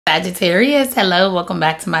Sagittarius, hello, welcome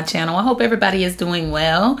back to my channel. I hope everybody is doing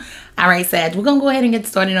well. All right, Sag, we're gonna go ahead and get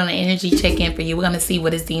started on an energy check-in for you. We're gonna see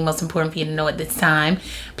what is the most important for you to know at this time.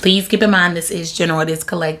 Please keep in mind this is general, it is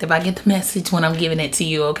collective. I get the message when I'm giving it to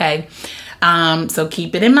you, okay? So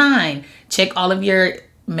keep it in mind. Check all of your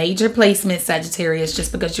major placements, Sagittarius.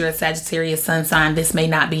 Just because you're a Sagittarius sun sign, this may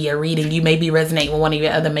not be your reading. You may be resonating with one of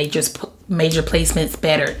your other major placements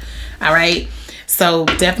better. All right, so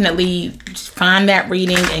definitely find that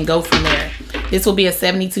reading and go from there. This will be a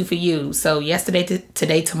 72 for you. So yesterday to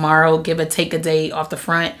today, tomorrow, take a day off the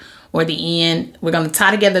front or the end. We're going to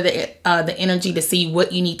tie together the energy to see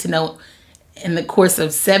what you need to know in the course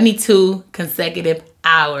of 72 consecutive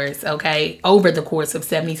hours, okay? Over the course of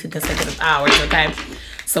 72 consecutive hours, okay?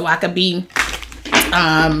 So I could be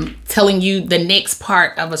telling you the next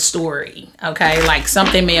part of a story, okay? Like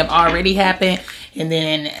something may have already happened, and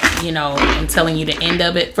then, you know, I'm telling you the end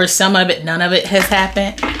of it. For some of it, none of it has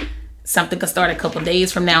happened. Something could start a couple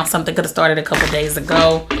days from now. Something could have started a couple days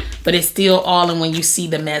ago. But it's still all in when you see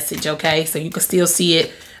the message, okay? So you can still see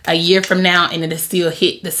it a year from now, and it'll still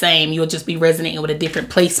hit the same. You'll just be resonating with a different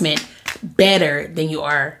placement better than you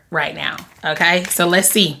are right now, okay? So let's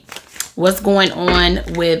see what's going on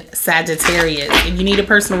with Sagittarius. If you need a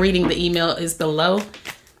personal reading, the email is below,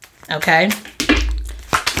 okay?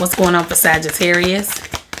 What's going on for Sagittarius?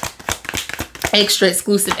 Extra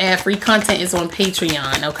exclusive ad-free content is on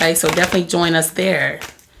Patreon, okay? So definitely join us there.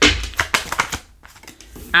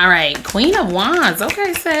 All right, Queen of Wands.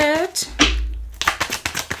 Okay, Sag.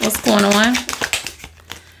 What's going on?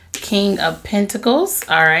 King of Pentacles.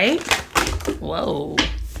 All right. Whoa.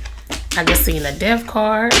 I just seen the Death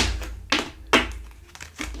card.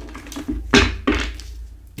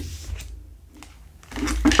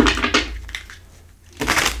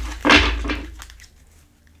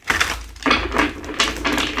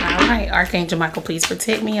 Archangel Michael, please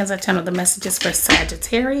protect me as I channel the messages for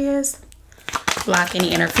Sagittarius. Block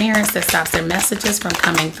any interference that stops their messages from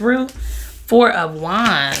coming through. Four of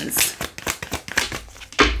Wands.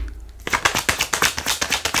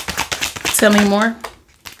 Tell me more.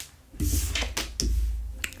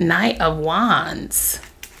 Knight of Wands.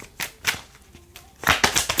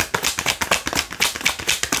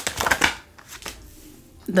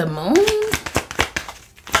 The Moon.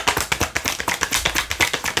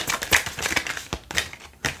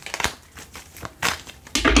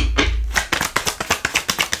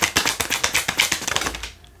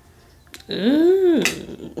 Ooh.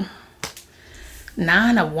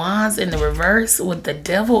 Nine of Wands in the reverse with the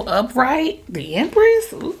Devil upright. The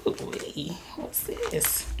Empress. Ooh, what's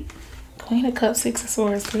this? Queen of Cups, Six of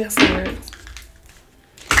Swords, Three of Swords.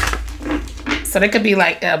 So there could be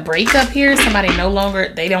like a breakup here. Somebody no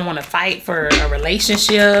longer, they don't want to fight for a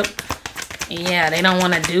relationship. Yeah, they don't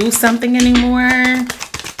want to do something anymore.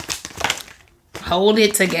 Hold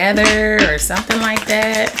it together or something like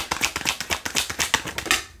that.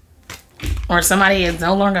 Or somebody is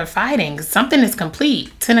no longer fighting. Something is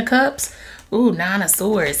complete. Ten of Cups. Ooh, Nine of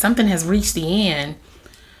Swords. Something has reached the end.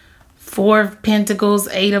 Four of Pentacles.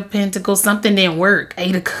 Eight of Pentacles. Something didn't work.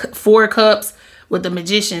 Four Cups with the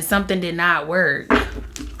Magician. Something did not work.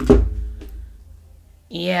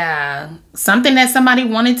 Yeah. Something that somebody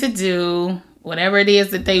wanted to do. Whatever it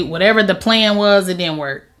is that whatever the plan was, it didn't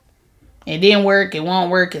work. It didn't work. It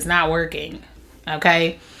won't work. It's not working.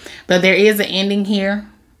 Okay. But there is an ending here.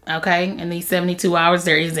 Okay, in these 72 hours,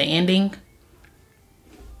 there is an ending.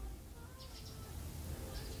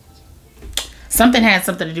 Something had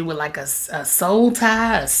something to do with like a soul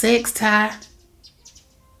tie, a sex tie.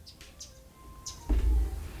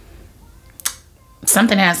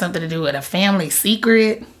 Something has something to do with a family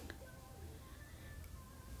secret.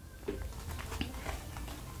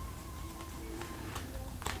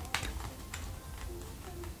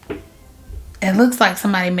 It looks like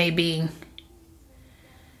somebody may be...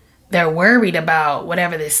 They're worried about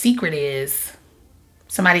whatever the secret is.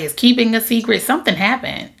 Somebody is keeping a secret. Something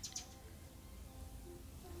happened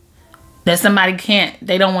that somebody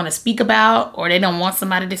they don't want to speak about, or they don't want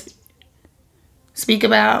somebody to speak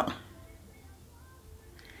about.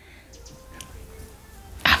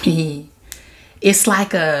 I mean, it's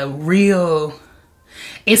like a real,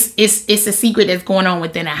 it's a secret that's going on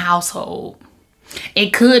within a household.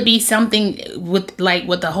 It could be something with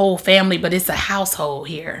the whole family, but it's a household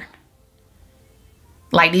here.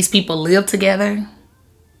 Like these people live together.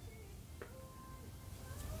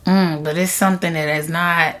 But it's something that is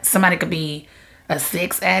not... Somebody could be a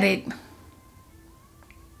sex addict.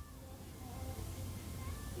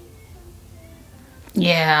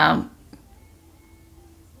 Yeah.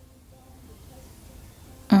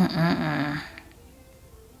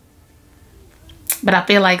 But I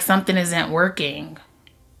feel like something isn't working.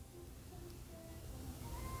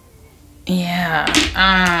 Yeah.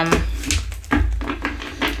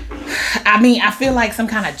 I mean, I feel like some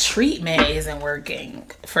kind of treatment isn't working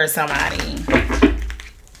for somebody.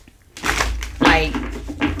 Like,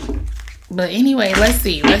 but anyway, let's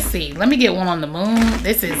see. Let me get one on the moon.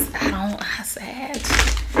 This is, sad.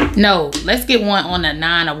 No, let's get one on the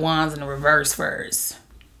 9 of Wands in the reverse first.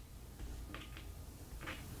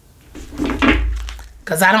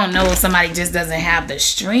 Because I don't know if somebody just doesn't have the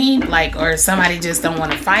strength, like, or somebody just don't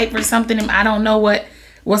want to fight for something. I don't know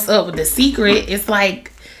what's up with the secret. It's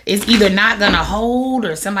like, it's either not going to hold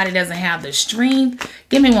or somebody doesn't have the strength.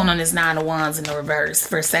 Give me one on this 9 of Wands in the reverse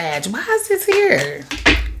for Sag. Why is this here?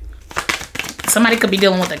 Somebody could be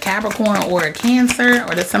dealing with a Capricorn or a Cancer,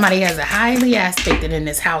 or that somebody has a highly aspected in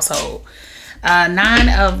this household. 9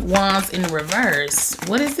 of Wands in the reverse.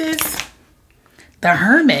 What is this? The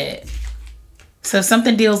Hermit. So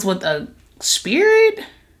something deals with a spirit,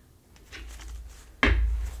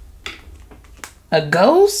 a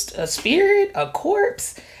ghost, a spirit, a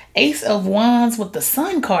corpse. Ace of Wands with the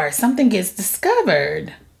Sun card. Something gets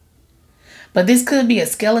discovered. But this could be a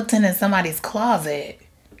skeleton in somebody's closet.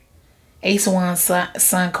 Ace of Wands,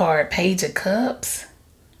 Sun card, Page of Cups.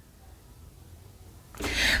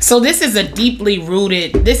 So this is a deeply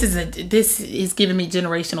rooted, this is giving me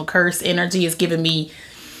generational curse energy. It's giving me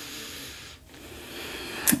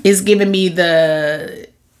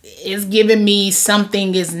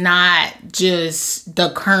something is not just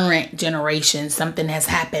the current generation. Something has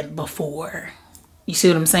happened before. You see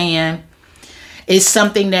what I'm saying? It's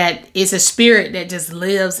something that is a spirit that just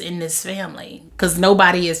lives in this family, because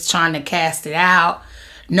nobody is trying to cast it out.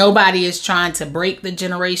 Nobody is trying to break the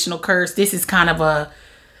generational curse. This is kind of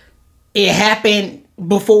it happened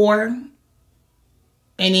before, and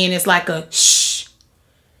then it's like a shh.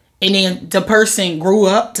 And then the person grew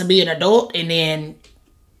up to be an adult, and then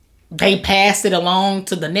they passed it along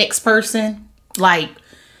to the next person. Like,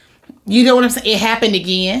 you know what I'm saying? It happened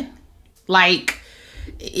again. Like,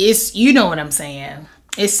 it's, you know what I'm saying?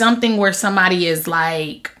 It's something where somebody is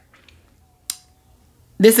like,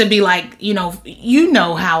 this would be like, you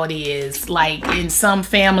know how it is. Like, in some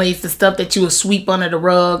families, the stuff that you will sweep under the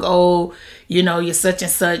rug. Oh, you're such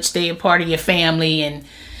and such. They're a part of your family. And,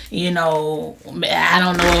 I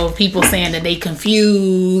don't know, people saying that they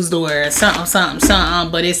confused or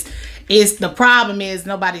something. But it's the problem is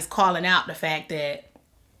nobody's calling out the fact that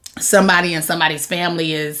somebody in somebody's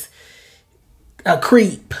family is a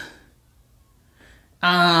creep.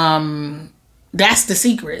 That's the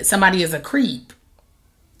secret. Somebody is a creep.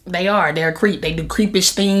 They're a creep. They do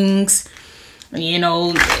creepish things. They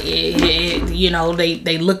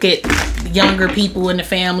look at younger people in the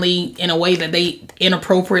family in a way that they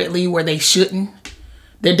inappropriately, where they shouldn't.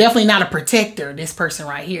 They're definitely not a protector, this person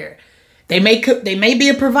right here. They may be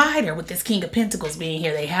a provider with this King of Pentacles being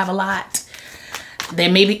here. They have a lot. But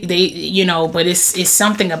it's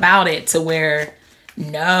something about it to where,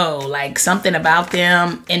 like something about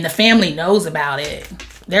them, and the family knows about it.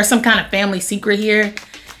 There's some kind of family secret here,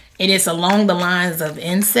 and it's along the lines of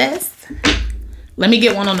incest. Let me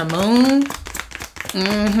get one on the moon.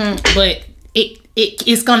 But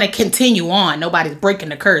it's going to continue on. Nobody's breaking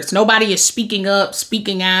the curse. Nobody is speaking up,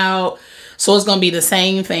 speaking out. So it's going to be the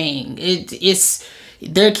same thing. It's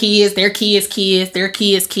their kids, their kids' kids, their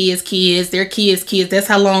kids' kids' kids, their kids' kids. That's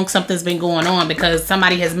how long something's been going on, because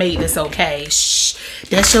somebody has made this okay. Shh,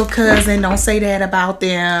 that's your cousin. Don't say that about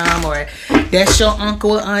them. Or that's your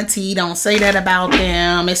uncle or auntie. Don't say that about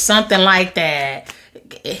them. It's something like that.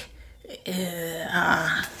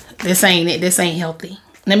 This ain't it. This ain't healthy.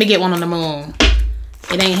 Let me get one on the moon.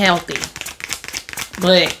 It ain't healthy.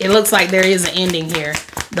 But it looks like there is an ending here.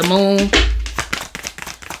 The moon.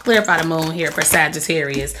 Clarify the moon here for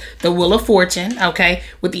Sagittarius. The Wheel of Fortune, okay,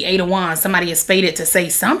 with the 8 of Wands. Somebody is fated to say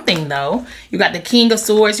something, though. You got the King of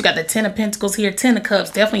Swords. You got the 10 of Pentacles here. 10 of Cups,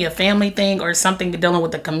 definitely a family thing or something dealing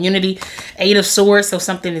with the community. 8 of Swords, so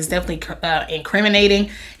something is definitely incriminating.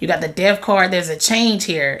 You got the Death card. There's a change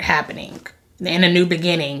here happening and a new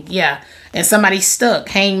beginning. Yeah, and somebody's stuck.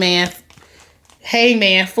 Hangman,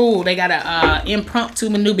 Fool. They got a impromptu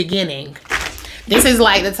new beginning. This is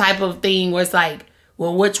like the type of thing where it's like,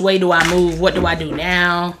 well, which way do I move? What do I do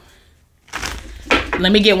now?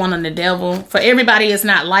 Let me get one on the Devil. For everybody, it's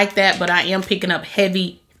not like that, but I am picking up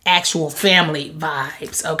heavy actual family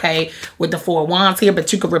vibes, okay? With the 4 of Wands here,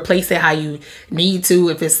 but you could replace it how you need to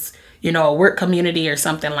if it's, a work community or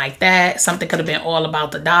something like that. Something could have been all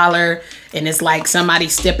about the dollar, and it's like somebody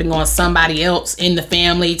stepping on somebody else in the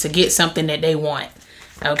family to get something that they want,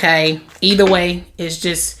 okay? Either way, it's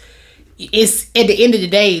just, it's at the end of the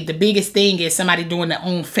day, the biggest thing is somebody doing their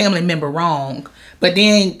own family member wrong. But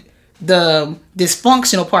then the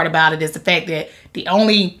dysfunctional part about it is the fact that the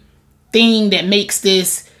only thing that makes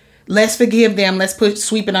this, let's forgive them, let's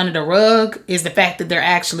sweep it under the rug, is the fact that they're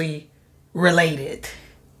actually related.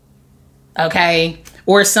 Okay?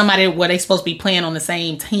 Or somebody where they supposed to be playing on the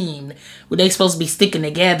same team, where they supposed to be sticking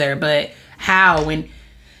together, but how? And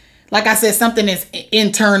like I said, something is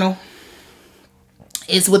internal.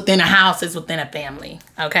 It's within a house, it's within a family.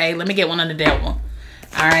 Okay, let me get one on the devil.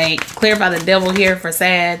 All right, clarify the devil here for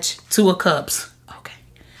Sag. 2 of Cups. Okay,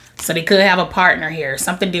 so they could have a partner here.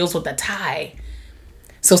 Something deals with a tie.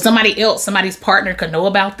 So somebody else, somebody's partner could know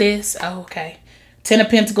about this. Oh, okay. 10 of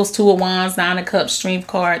Pentacles, 2 of Wands, 9 of Cups, Strength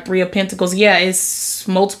card, 3 of Pentacles. Yeah, it's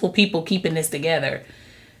multiple people keeping this together,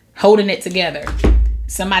 holding it together.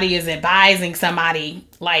 Somebody is advising somebody,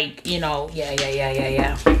 like, you know,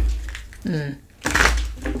 yeah.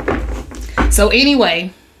 So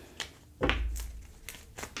anyway,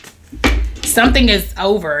 something is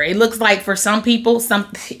over. It looks like for some people,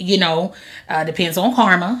 you know, depends on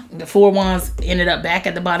karma. The 4 of Wands ended up back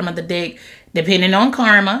at the bottom of the deck, depending on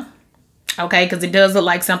karma. Okay, because it does look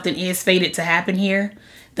like something is fated to happen here.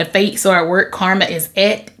 The fates are at work. Karma is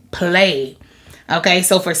at play. Okay,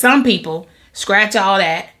 so for some people, scratch all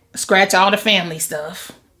that. Scratch all the family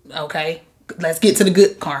stuff. Okay, let's get to the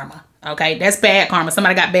good karma. Okay, that's bad karma.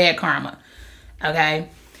 Somebody got bad karma. Okay.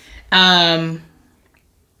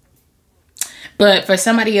 But for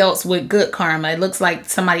somebody else with good karma, it looks like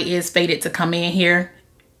somebody is fated to come in here.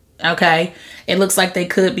 Okay. It looks like they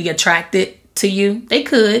could be attracted to you. They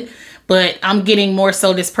could. But I'm getting more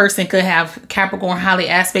so this person could have Capricorn highly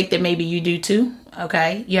aspect that maybe you do too.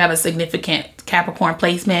 Okay. You have a significant Capricorn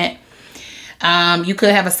placement. You could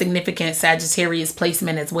have a significant Sagittarius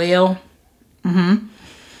placement as well.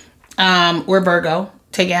 Or Virgo.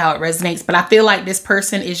 Take it how it resonates. But I feel like this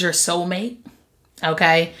person is your soulmate.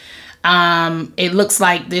 Okay. It looks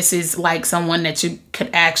like this is like someone that you could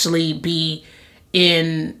actually be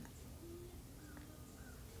in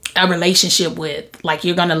a relationship with. Like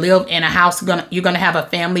you're going to live in a house. You're going to have a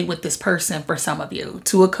family with this person for some of you.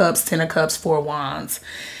 2 of Cups, 10 of Cups, 4 of Wands.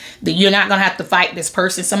 You're not going to have to fight this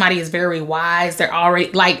person. Somebody is very wise. They're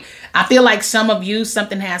already, like, I feel like some of you,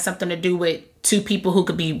 something has something to do with 2 people who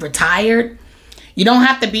could be retired. You don't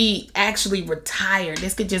have to be actually retired.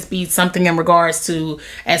 This could just be something in regards to,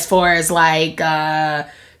 as far as like,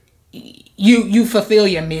 you fulfill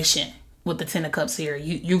your mission with the 10 of Cups here.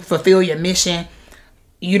 You fulfill your mission.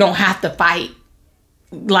 You don't have to fight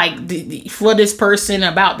like for this person,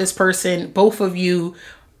 about this person. Both of you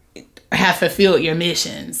have fulfilled your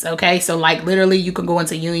missions. Okay. So like literally you can go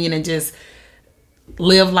into union and just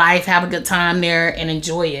live life, have a good time there and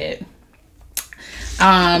enjoy it.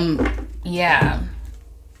 Yeah,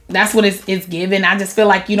 that's what it's given. I just feel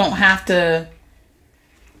like you don't have to.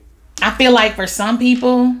 I feel like for some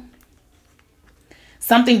people,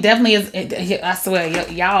 something definitely is. I swear,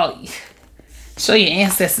 y'all show your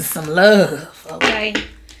ancestors some love, okay?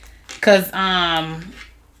 Because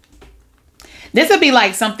this would be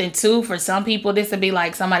like something too for some people. This would be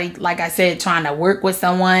like somebody, like I said, trying to work with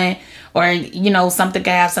someone, or, you know, something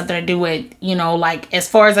could have something to do with, you know, like as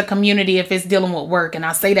far as a community, if it's dealing with work. And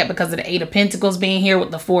I say that because of the 8 of Pentacles being here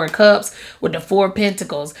with the 4 of Cups, with the 4 of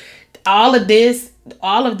Pentacles. All of this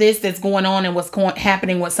that's going on and what's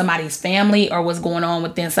happening with somebody's family, or what's going on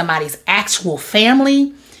within somebody's actual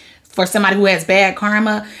family. For somebody who has bad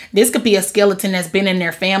karma, this could be a skeleton that's been in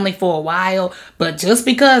their family for a while, but just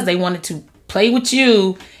because they wanted to play with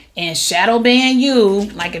you and shadow ban you,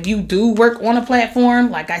 like if you do work on a platform,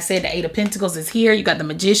 like I said, the 8 of Pentacles is here. You got the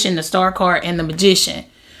Magician, the Star card, and the Magician.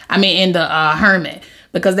 I mean, and the Hermit,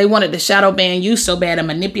 because they wanted to shadow ban you so bad and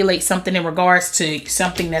manipulate something in regards to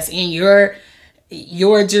something that's in your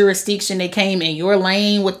jurisdiction. They came in your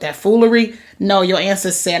lane with that foolery. No, your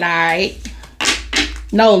ancestors said, all right,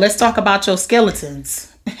 no, let's talk about your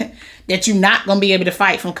skeletons that you're not going to be able to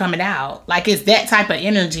fight from coming out. Like it's that type of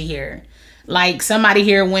energy here. Like somebody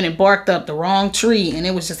here went and barked up the wrong tree and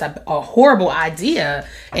it was just a horrible idea.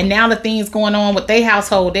 And now the things going on with their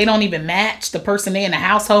household, they don't even match the person they're in the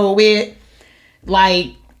household with. Like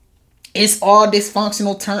it's all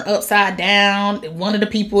dysfunctional, turned upside down. One of the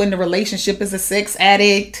people in the relationship is a sex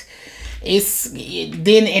addict. Then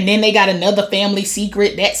they got another family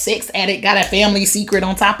secret. That sex addict got a family secret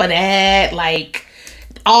on top of that. Like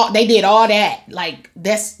they did all that. Like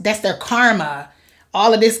that's their karma.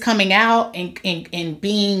 All of this coming out and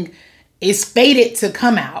being is fated to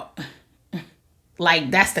come out.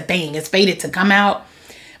 Like that's the thing. It's fated to come out.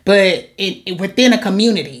 But it within a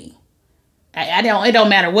community. It don't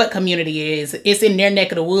matter what community it is. It's in their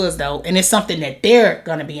neck of the woods though. And it's something that they're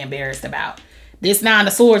going to be embarrassed about. This Nine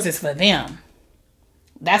of Swords is for them.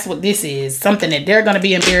 That's what this is. Something that they're going to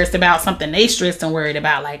be embarrassed about. Something they stressed and worried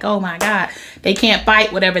about. Like, oh my God, they can't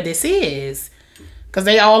fight whatever this is. Because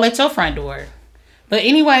they all at your front door. But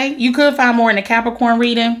anyway, you could find more in the Capricorn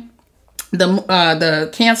reading, the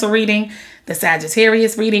Cancer reading, the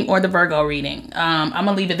Sagittarius reading, or the Virgo reading. I'm going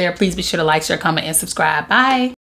to leave it there. Please be sure to like, share, comment, and subscribe. Bye.